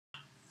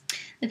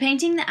The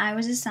painting that I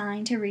was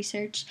assigned to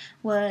research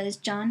was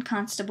John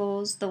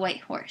Constable's The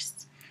White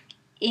Horse.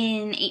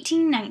 In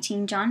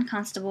 1819, John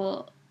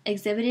Constable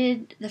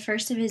exhibited the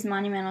first of his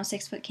monumental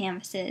 6-foot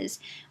canvases,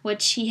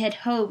 which he had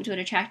hoped would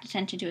attract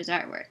attention to his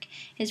artwork.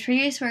 His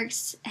previous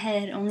works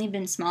had only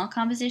been small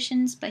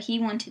compositions, but he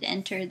wanted to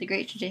enter the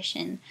great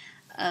tradition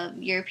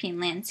of European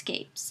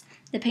landscapes.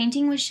 The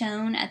painting was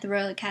shown at the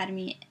Royal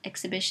Academy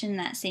exhibition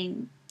that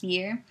same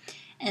year,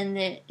 and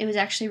it was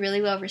actually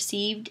really well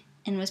received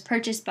and was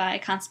purchased by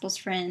Constable's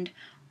friend,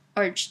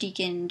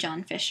 Archdeacon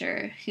John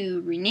Fisher,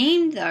 who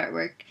renamed the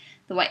artwork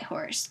The White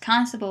Horse.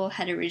 Constable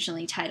had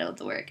originally titled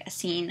the work A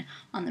Scene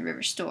on the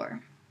River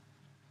Stour.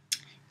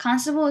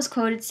 Constable is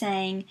quoted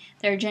saying,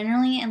 "There are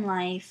generally in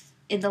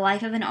the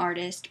life of an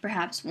artist,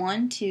 perhaps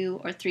 1,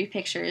 2, or 3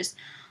 pictures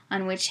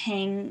on which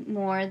hang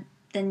more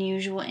than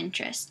usual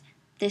interest.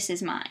 This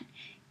is mine."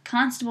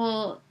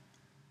 Constable,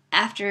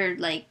 after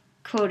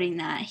quoting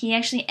that, he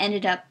actually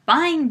ended up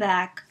buying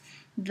back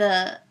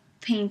the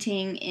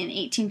painting in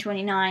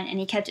 1829, and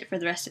he kept it for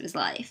the rest of his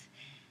life.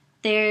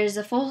 There's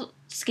a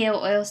full-scale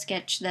oil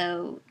sketch,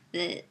 though,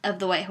 of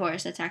the White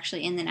Horse that's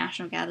actually in the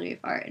National Gallery of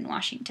Art in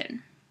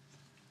Washington.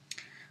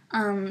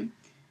 The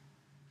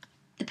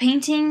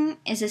painting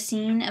is a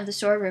scene of the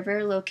Stour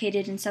River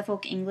located in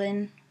Suffolk,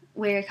 England,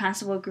 where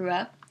Constable grew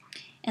up.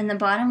 In the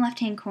bottom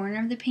left-hand corner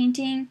of the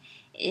painting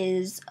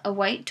is a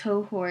white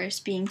tow horse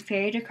being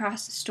ferried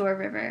across the Stour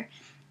River,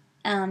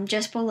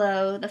 just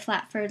below the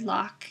Flatford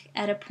Lock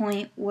at a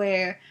point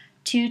where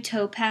 2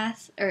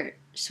 towpaths or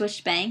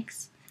switched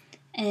banks,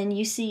 and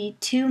you see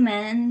 2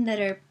 men that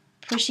are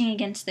pushing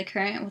against the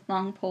current with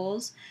long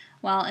poles,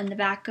 while in the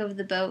back of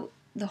the boat,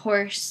 the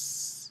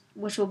horse,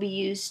 which will be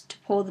used to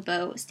pull the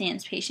boat,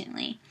 stands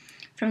patiently.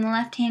 From the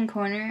left-hand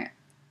corner,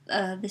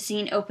 the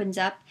scene opens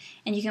up,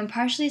 and you can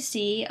partially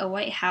see a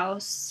white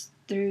house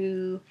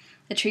through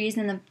the trees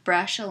and the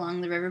brush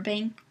along the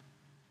riverbank,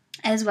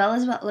 as well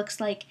as what looks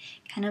like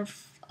kind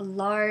of a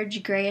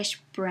large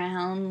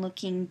grayish-brown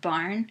looking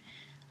barn.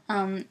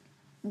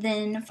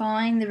 Then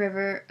following the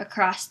river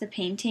across the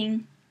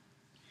painting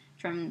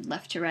from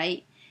left to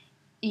right,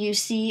 you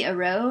see a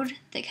road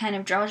that kind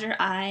of draws your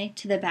eye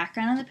to the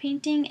background of the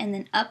painting and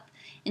then up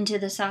into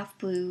the soft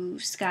blue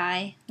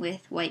sky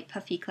with white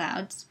puffy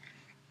clouds.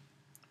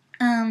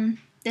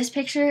 This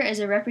picture is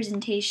a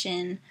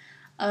representation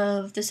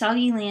of the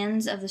soggy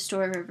lands of the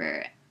Stour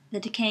River, the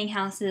decaying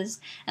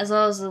houses, as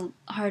well as the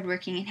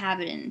hard-working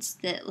inhabitants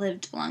that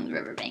lived along the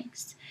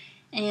riverbanks.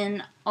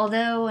 And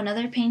although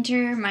another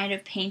painter might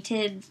have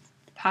painted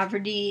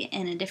poverty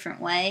in a different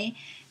way,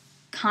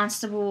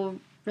 Constable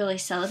really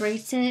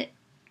celebrates it,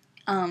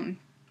 and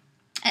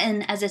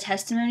as a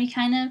testimony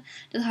kind of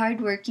to the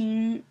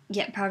hard-working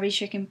yet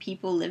poverty-stricken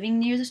people living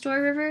near the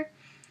Stour River.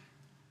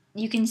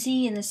 You can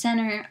see in the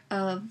center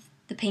of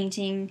the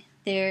painting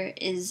there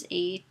is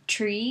a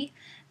tree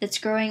that's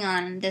growing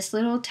on this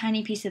little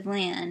tiny piece of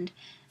land,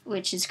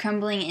 which is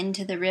crumbling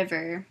into the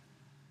river.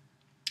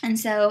 And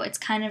so it's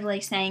kind of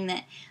like saying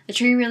that the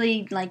tree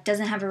really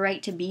doesn't have a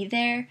right to be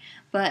there,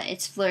 but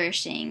it's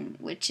flourishing,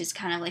 which is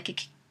kind of like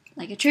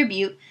a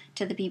tribute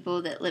to the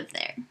people that live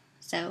there.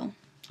 So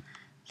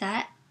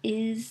that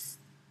is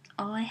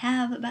all I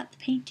have about the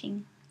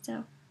painting.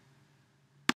 So